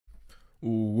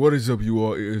What is up, you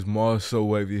all? It is Mars So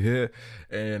Wavy here,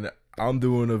 and I'm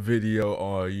doing a video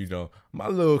on, my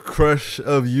little crush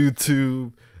of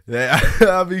YouTube that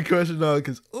I be crushing on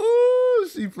because, ooh,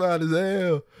 she fine as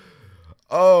hell.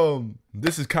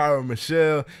 This is Kyra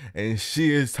Michelle, and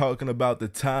she is talking about the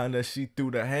time that she threw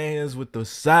the hands with the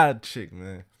side chick,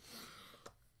 man.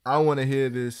 I want to hear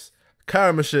this.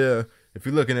 Kyra Michelle, if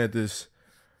you're looking at this,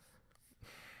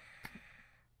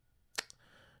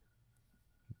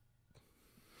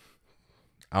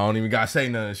 I don't even gotta say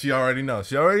nothing. She already know.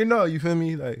 She already know. You feel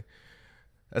me? Like,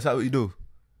 that's how we do.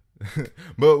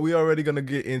 But we already gonna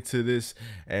get into this,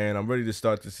 and I'm ready to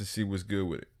start this to see what's good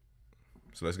with it.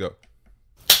 So let's go.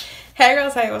 Hey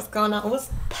girls, hey, what's going on? What's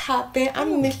poppin'? I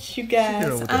missed you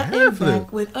guys. I am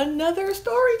back with another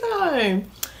story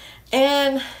time.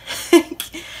 And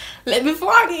before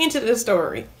I get into the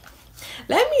story,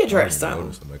 let me address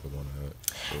something.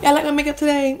 Y'all like my makeup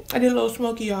today? I did a little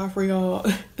smoky y'all for y'all.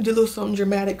 I did a little something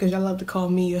dramatic because y'all love to call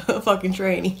me a fucking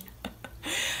tranny.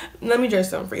 Let me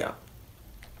address something for y'all.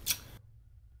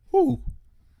 Ooh.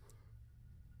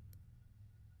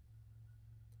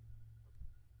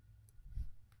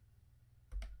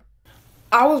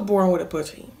 I was born with a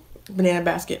pussy, banana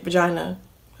basket, vagina,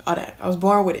 all that. I was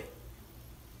born with it.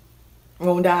 I'm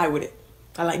gonna die with it.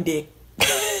 I like dick.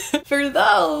 For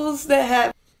those that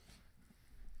have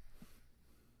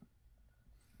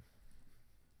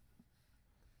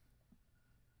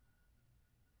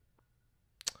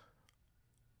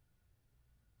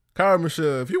Kyra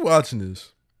Michelle, if you're watching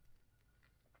this,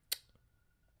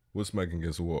 what's smacking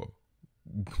against the wall?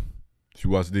 If you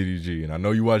watch DDG, and I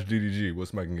know you watch DDG,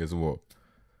 what's smacking against the wall?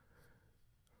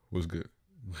 What's good?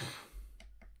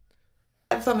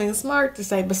 have something smart to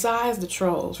say besides the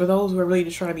trolls, for those who are really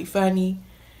just trying to be funny,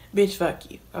 bitch, fuck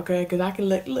you, okay? Because I can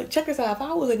look, check this out. If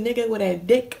I was a nigga with a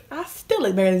dick, I still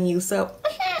look better than you, so.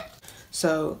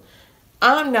 So,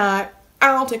 I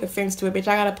don't take offense to it, bitch.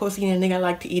 I got a pussy and a nigga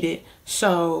like to eat it,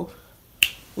 so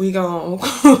we gon'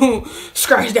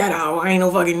 scratch that out. I ain't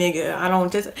no fucking nigga. I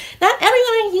don't just, not everyone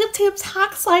on YouTube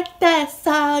talks like this,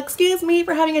 so excuse me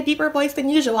for having a deeper voice than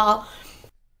usual.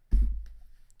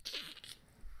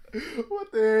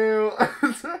 What the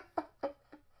hell?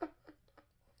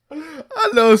 I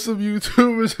know some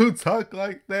YouTubers who talk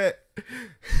like that.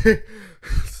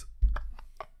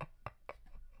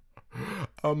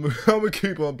 I'm gonna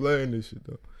keep on playing this shit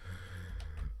though.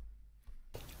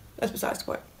 That's besides the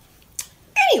point.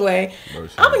 Anyway, I'm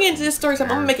gonna get into this story. So I'm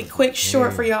gonna make it quick,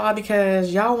 short for y'all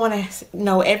because y'all want to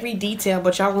know every detail,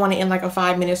 but y'all want it in like a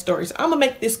 5-minute story. So I'm gonna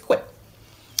make this quick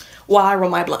while I roll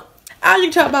my blunt. As you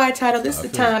can tell by the title, this is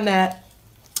the time that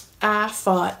I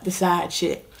fought the side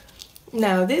chick.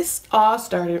 Now, this all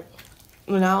started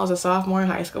when I was a sophomore in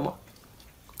high school.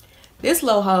 This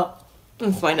little hoe,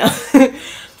 it's funny now.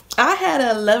 I had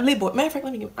a lovely boy. Matter of fact,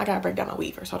 I gotta break down my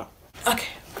weave first. Hold on. Okay.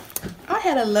 I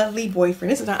had a lovely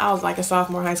boyfriend. This is when I was like a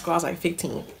sophomore in high school. I was like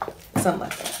 15, something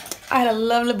like that. I had a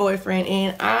lovely boyfriend,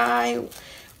 and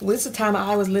this is the time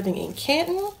I was living in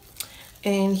Canton,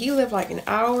 and he lived like an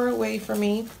hour away from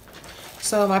me.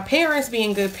 So my parents,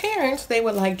 being good parents, they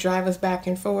would like drive us back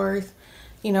and forth.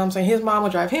 You know what I'm saying? His mom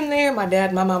would drive him there. My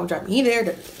mom would drive me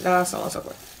there. So on and so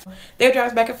forth. They would drive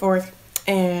us back and forth.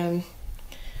 And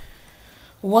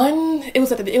it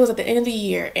was at the end of the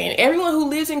year. And everyone who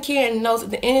lives in Canton knows at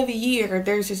the end of the year,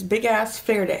 there's this big ass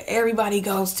fair that everybody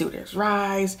goes to. There's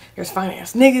rides. There's fine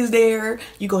ass niggas there.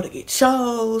 You go to get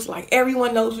shows. Like,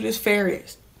 everyone knows what this fair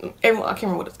is. I can't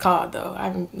remember what it's called though. I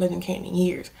haven't lived in Canton in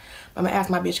years. I'm gonna ask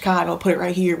my bitch Kyra, I'll put it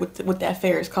right here what that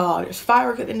fair is called. There's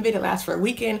fireworks at the end of it. It lasts for a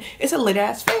weekend. It's a lit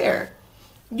ass fair.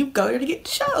 You go there to get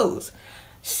shows.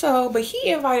 So, but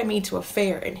he invited me to a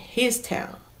fair in his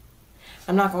town.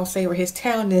 I'm not gonna say where his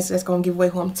town is. That's gonna give away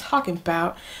who I'm talking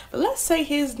about. But let's say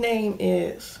his name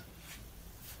is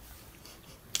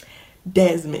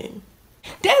Desmond.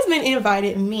 Desmond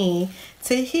invited me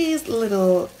to his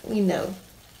little,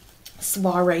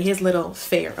 soiree, his little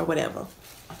fair or whatever.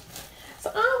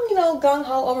 So I'm,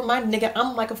 gung-ho over my nigga.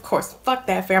 I'm like, of course, fuck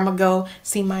that fair. I'm gonna go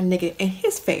see my nigga in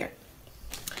his fair.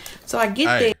 So I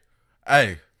get there.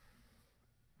 Hey.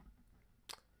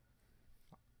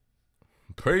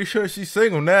 I'm pretty sure she's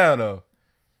single now, though.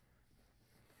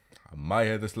 I might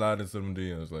have to slide in some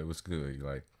DMs. Like, what's good?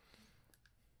 Like,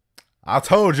 I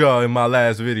told y'all in my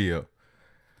last video,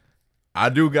 I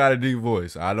do got a deep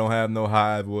voice. I don't have no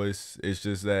high voice. It's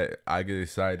just that I get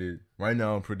excited. Right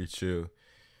now, I'm pretty chill.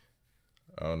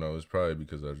 I don't know. It's probably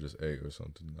because I just ate or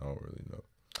something. I don't really know.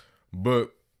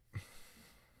 But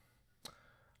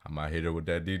I might hit her with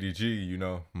that DDG,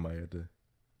 I might have to.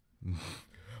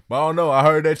 But I don't know. I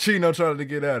heard that Chino trying to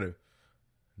get at her.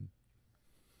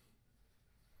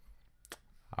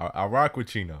 I rock with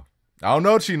Chino. I don't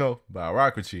know Chino, but I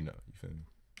rock with Chino. You feel me?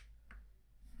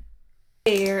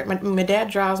 There, my dad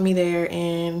drives me there,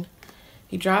 and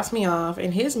he drops me off,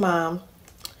 and his mom,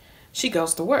 she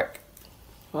goes to work.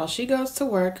 While she goes to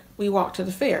work, we walk to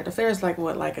the fair. The fair is like,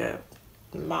 what, like a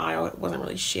mile? It wasn't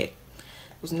really shit.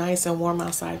 It was nice and warm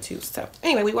outside too. So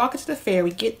anyway, we walk into the fair.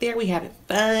 We get there. We having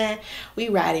fun. We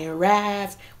riding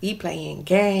rafts. We playing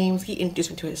games. He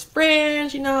introduced me to his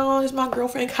friends. You know, it's my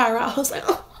girlfriend Kyra. I was like,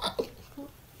 oh,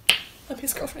 I'm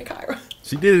his girlfriend Kyra.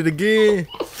 She did it again.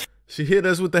 She hit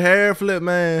us with the hair flip,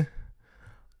 man.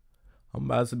 I'm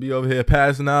about to be over here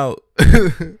passing out.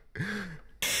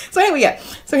 So anyway, yeah.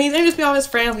 So he's introduced me to all his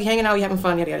friends. We hanging out. We having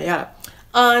fun. Yada yada yada.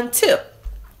 Until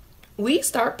we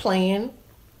start playing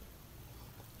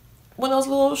one of those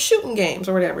little shooting games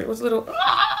or whatever. It was a little.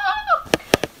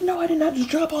 No, I did not just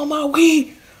drop all my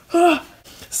weed.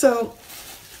 So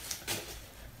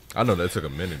I know that took a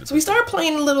minute. So we started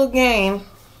playing a little game.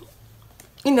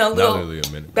 You know, little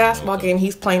basketball game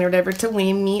he's playing or whatever to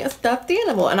win me a stuffed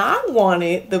animal. And I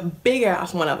wanted the big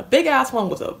ass one. Now, the big ass one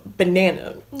was a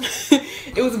banana.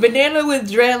 It was a banana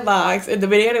with dreadlocks, and the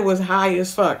banana was high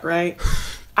as fuck, right?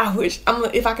 I wish,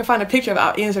 if I can find a picture of it,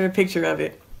 I'll insert a picture of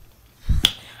it.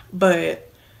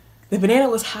 But the banana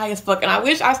was high as fuck, and I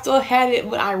wish I still had it,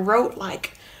 but I wrote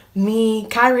like me,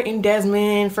 Kyra, and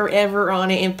Desmond forever on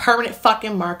it in permanent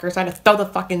fucking markers. I had to throw the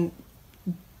fucking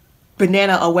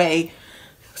banana away.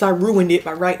 So I ruined it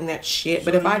by writing that shit. So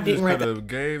but if I didn't write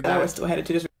that, I would still had it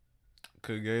to this.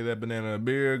 Could have gave that banana a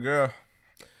beer, girl.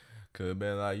 Could have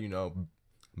been like, you know,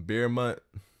 beer month.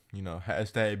 You know,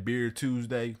 hashtag beer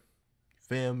Tuesday.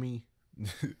 Feel me?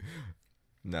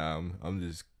 Nah, I'm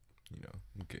just, you know,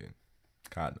 I'm kidding.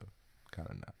 Kind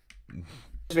of not.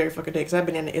 It's very fucking day because that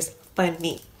banana is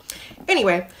funny.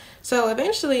 Anyway, so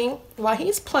eventually, while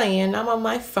he's playing, I'm on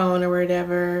my phone or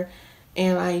whatever,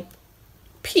 and I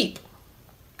peep.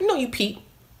 You know, you peep.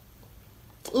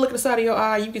 Look at the side of your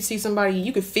eye. You could see somebody.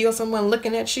 You could feel someone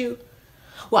looking at you.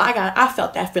 Well, I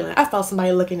felt that feeling. I felt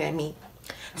somebody looking at me.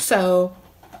 So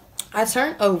I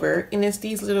turned over, and it's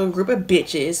these little group of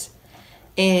bitches,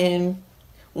 and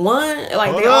one like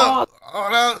hold they up, all.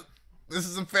 Hold up. This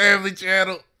is a family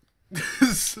channel.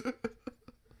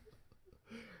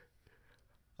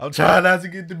 I'm trying not to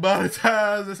get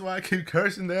demonetized. That's why I keep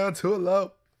cursing down too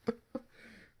low.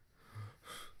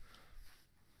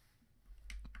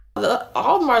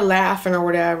 All of them are laughing or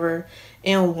whatever,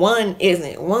 and one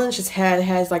isn't. One just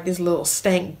has like this little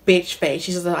stank bitch face.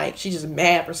 She's just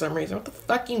mad for some reason. What the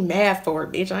fuck you mad for,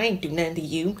 bitch? I ain't do nothing to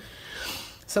you.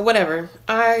 So whatever.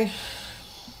 I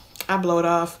blow it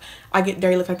off. I get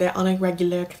dirty looks like that on a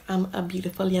regular. Cause I'm a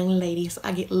beautiful young lady, so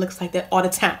I get looks like that all the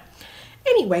time.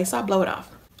 Anyway, so I blow it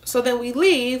off. So then we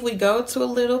leave. We go to a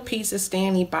little pizza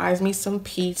stand. He buys me some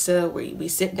pizza. We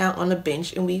sit down on the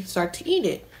bench and we start to eat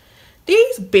it.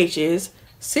 These bitches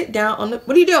sit down on the...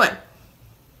 What are you doing?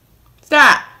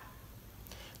 Stop.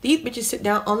 These bitches sit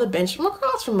down on the bench from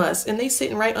across from us. And they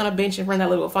sitting right on a bench in front of that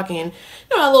little fucking...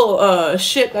 You know, that little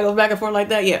shit that goes back and forth like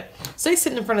that? Yeah. So they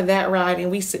sitting in front of that ride.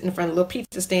 And we sit in front of the little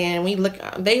pizza stand.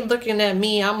 They looking at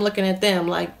me. I'm looking at them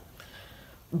like...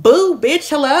 Boo, bitch.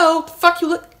 Hello. The fuck you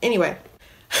look... Anyway.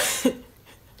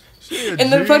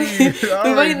 And the funny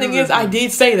thing is, I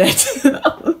did say that.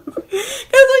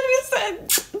 Because like you said,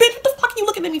 bitch, what the fuck are you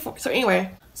looking at me for? So anyway,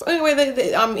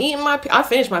 I'm eating I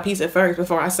finished my pizza first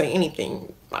before I say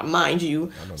anything, mind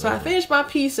you. So I finished my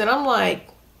pizza and I'm like,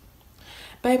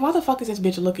 babe, why the fuck is this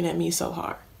bitch looking at me so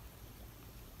hard?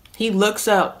 He looks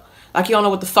up like he don't know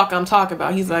what the fuck I'm talking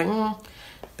about. He's like,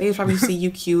 they probably see you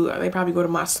cute. Or they probably go to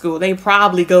my school. They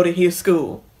probably go to his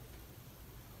school.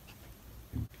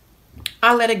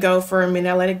 I let it go for a minute.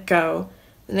 I let it go.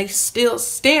 And they still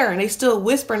stare, and they still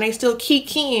whisper, and they still keep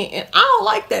keying. And I don't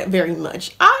like that very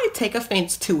much. I take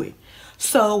offense to it.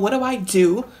 So what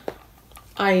do?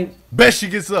 I bet she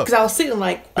gets up. Because I was sitting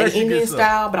like Indian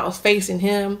style, but I was facing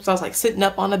him. So I was like sitting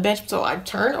up on the bench. So I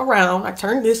turn around. I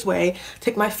turn this way.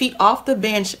 Take my feet off the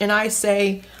bench. And I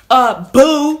say,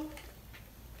 boo.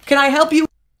 Can I help you?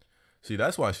 See,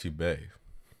 that's why she bathe.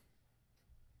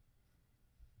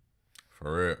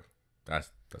 For real. That's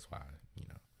why, you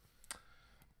know,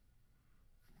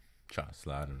 try to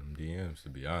slide in them DMs, to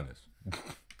be honest.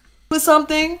 With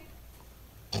something.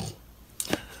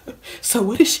 So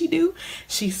what does she do?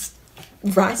 She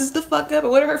rises the fuck up.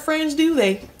 And what do her friends do?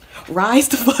 They rise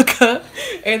the fuck up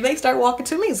and they start walking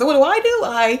to me. So what do?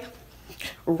 I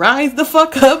rise the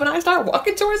fuck up and I start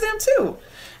walking towards them too.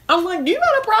 I'm like, do you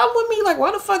got a problem with me? Like,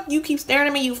 why the fuck you keep staring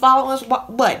at me? You follow us?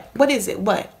 What is it?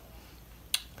 What?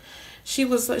 She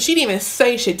didn't even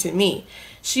say shit to me.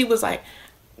 She was like,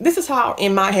 this is how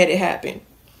in my head it happened.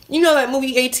 You know that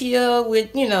movie ATL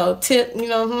with, you know, Tip, you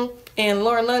know, and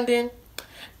Lauren London?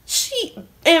 She,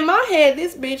 in my head,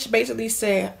 this bitch basically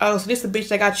said, oh, so this the bitch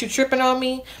that got you tripping on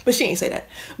me? But she ain't say that.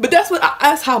 But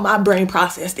that's how my brain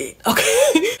processed it,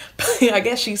 okay? I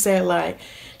guess she said, like,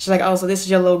 she's like, oh, so this is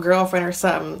your little girlfriend or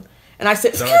something. And I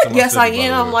said, yes, I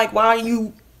am. I'm like, why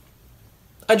you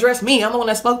address me? I'm the one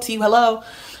that spoke to you. Hello?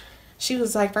 She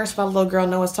was like, first of all, little girl,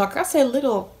 no one's talking. I said,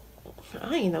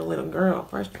 I ain't no little girl.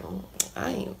 First of all,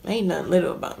 ain't nothing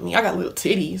little about me. I got little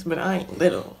titties, but I ain't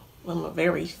little. I'm a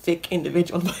very thick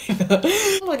individual.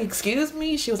 I'm like, excuse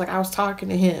me? She was like, I was talking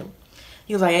to him.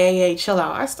 He was like, hey, chill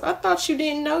out. I thought you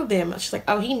didn't know them. She's like,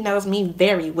 oh, he knows me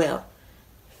very well.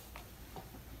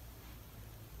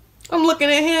 I'm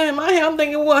looking at him in my head. I'm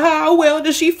thinking, well, how well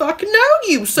does she fucking know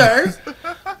you, sir?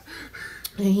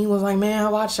 And he was like,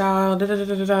 man, watch y'all.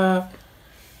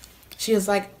 She was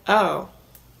like, oh.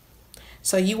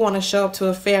 So you want to show up to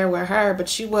a fair with her,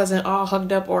 but you wasn't all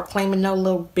hugged up or claiming no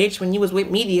little bitch when you was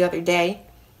with me the other day.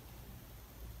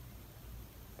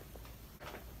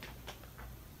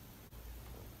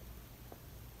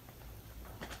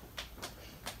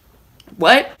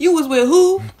 What? You was with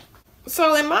who?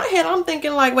 So in my head, I'm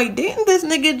thinking like, wait, didn't this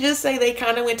nigga just say they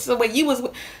kind of went to somewhere you was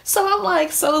with? So I'm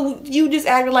like, so you just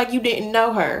acted like you didn't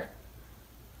know her.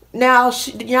 Now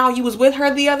you was with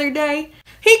her the other day?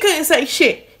 He couldn't say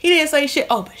shit. He didn't say shit.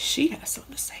 Oh, but she has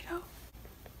something to say, though.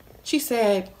 She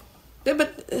said,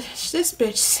 but this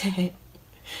bitch said,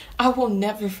 I will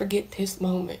never forget this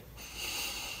moment.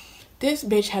 This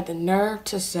bitch had the nerve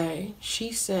to say,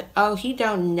 she said, oh, he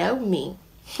don't know me.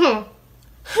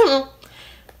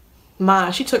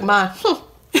 She took mine.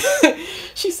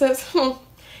 She says,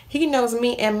 he knows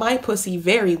me and my pussy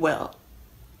very well.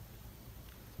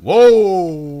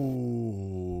 Whoa.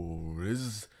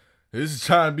 This is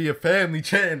trying to be a family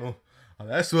channel.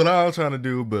 That's what I'm trying to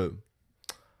do, but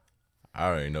I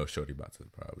already know Shorty about to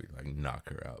probably like knock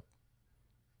her out.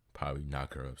 Probably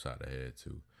knock her upside the head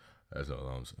too. That's all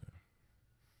I'm saying.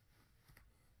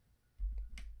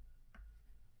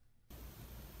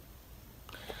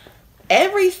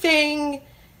 Everything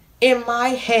in my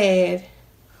head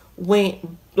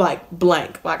went like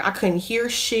blank. Like I couldn't hear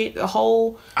shit.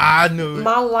 I knew it.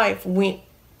 My life went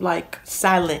like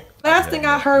silent. Last thing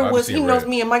I heard was he knows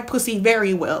me and my pussy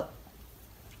very well.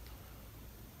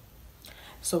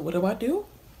 So what do?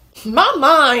 My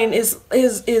mind is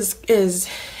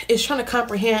trying to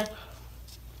comprehend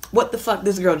what the fuck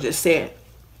this girl just said.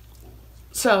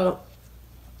 So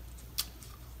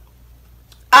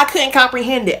I couldn't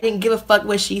comprehend it. I didn't give a fuck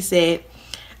what she said.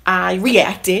 I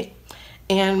reacted,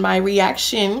 and my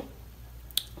reaction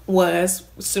was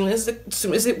as soon as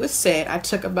it was said, I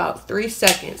took about 3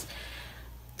 seconds.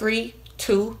 3,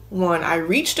 2, 1. I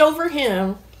reached over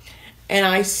him and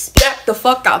I smacked the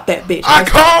fuck out that bitch. I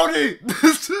called it.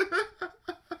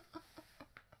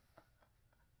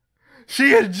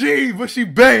 She a G, but she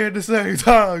bad at the same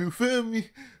time. You feel me?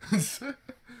 That's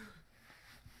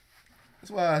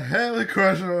why I had a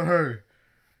crush on her.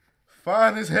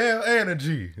 Fine as hell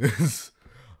energy.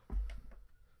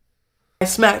 I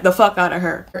smacked the fuck out of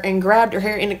her and grabbed her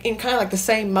hair in kind of like the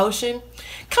same motion.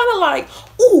 Kind of like,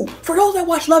 ooh, for those that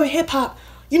watch Love and Hip Hop,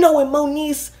 you know when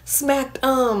Moniece smacked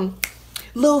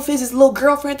Lil Fizz's little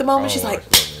girlfriend at the moment, she's like,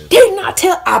 didn't I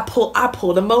tell? I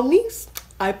pulled a Moniece.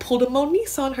 I pulled a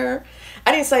Moniece on her.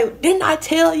 I didn't say, didn't I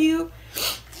tell you?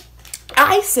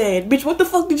 I said, bitch, what the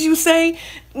fuck did you say?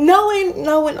 Knowing,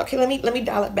 okay, let me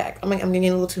dial it back. I'm getting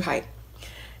a little too hyped.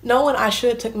 Knowing I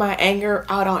should have took my anger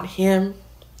out on him.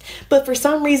 But for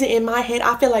some reason in my head,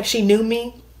 I feel like she knew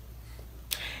me.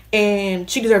 And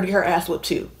she deserved to get her ass whooped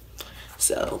too.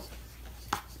 So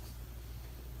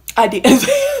I did.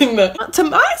 To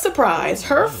my surprise,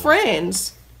 her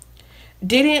friends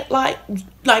didn't like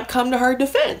come to her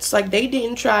defense. Like they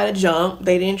didn't try to jump.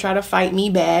 They didn't try to fight me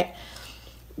back.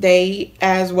 They,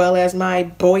 as well as my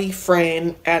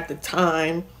boyfriend at the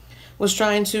time, was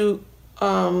trying to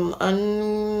ungrip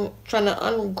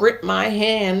my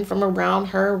hand from around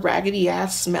her raggedy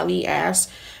ass, smelly ass,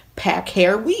 pack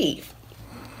hair weave.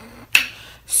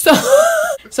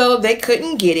 So they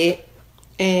couldn't get it,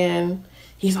 and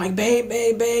he's like,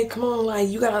 babe, come on, like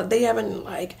they haven't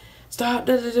like stop.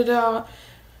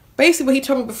 Basically, what he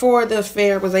told me before the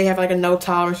fair was they have like a no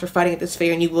tolerance for fighting at this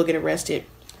fair, and you will get arrested.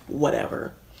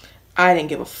 Whatever. I didn't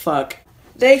give a fuck.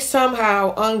 They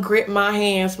somehow ungripped my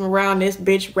hands from around this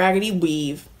bitch raggedy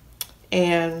weave,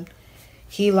 and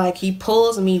he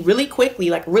pulls me really quickly,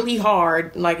 like really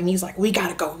hard, like, and he's like, we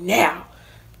gotta go now.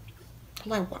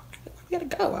 I'm like, what? We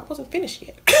gotta go. I wasn't finished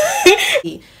yet.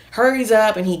 He hurries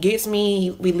up and he gets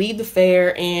me. We leave the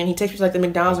fair and he takes me to like the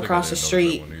McDonald's across the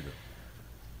street.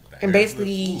 And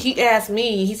basically, he asked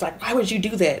me, he's like, why would you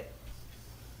do that?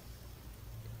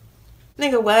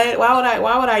 Nigga, what?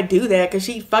 Why would I do that? Because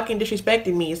she fucking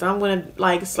disrespected me. So I'm going to,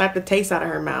 like, slap the taste out of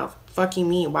her mouth. Fuck you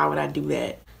mean, why would I do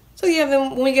that? So yeah,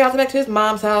 then when we got back to his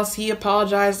mom's house, he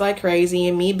apologized like crazy.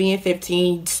 And me being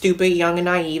 15, stupid, young, and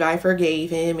naive, I forgave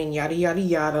him and yada, yada,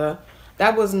 yada.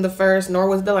 That wasn't the first, nor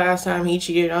was the last time he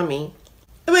cheated on me.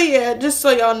 But yeah, just so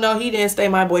y'all know, he didn't stay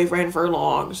my boyfriend for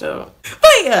long, so.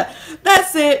 But yeah,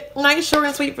 that's it. Nice, short,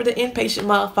 and sweet for the impatient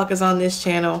motherfuckers on this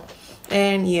channel.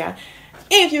 And yeah,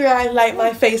 if you guys like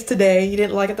my face today, you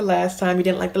didn't like it the last time, you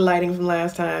didn't like the lighting from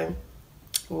last time,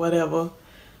 whatever.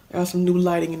 Got some new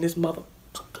lighting in this motherfucker.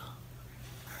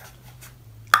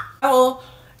 I will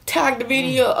tag the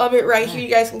video of it right here. You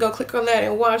guys can go click on that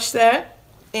and watch that.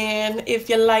 And if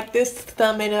you like this,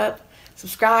 thumb it up.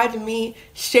 Subscribe to me.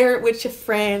 Share it with your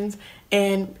friends.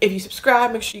 And if you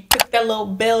subscribe, make sure you click that little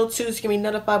bell too so you can be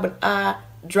notified when I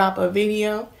drop a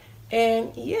video.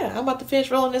 And yeah, I'm about to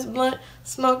finish rolling this blunt,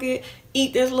 smoke it,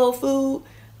 eat this little food,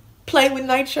 play with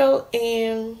Nitro,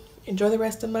 and enjoy the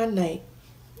rest of my night.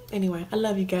 Anyway, I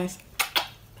love you guys.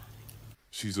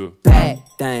 She's a bad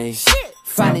thing.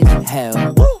 Fine as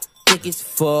hell. Thick as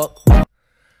fuck.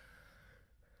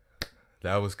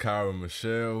 That was Kyra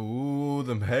Michelle. Ooh,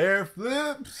 them hair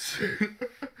flips.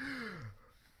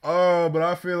 Oh, but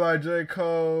I feel like J.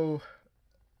 Cole,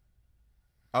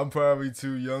 I'm probably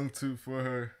too young for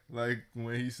her. Like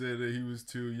when he said that he was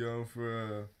too young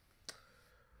for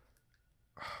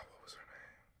what was her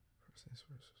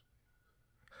name?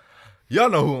 Y'all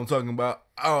know who I'm talking about.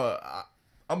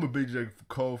 I'm a big J.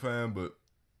 Cole fan, but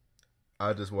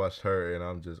I just watched her and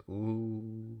I'm just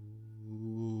ooh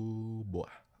boy.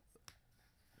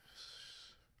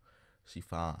 She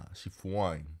fine. She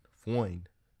fine,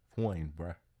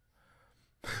 bruh.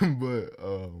 But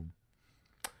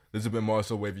this has been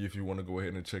Marcel Wavy. If you want to go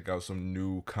ahead and check out some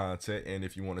new content, and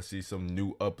if you want to see some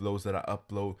new uploads that I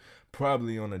upload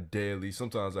probably on a daily.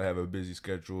 Sometimes I have a busy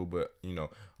schedule, but you know,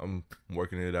 I'm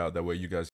working it out that way you guys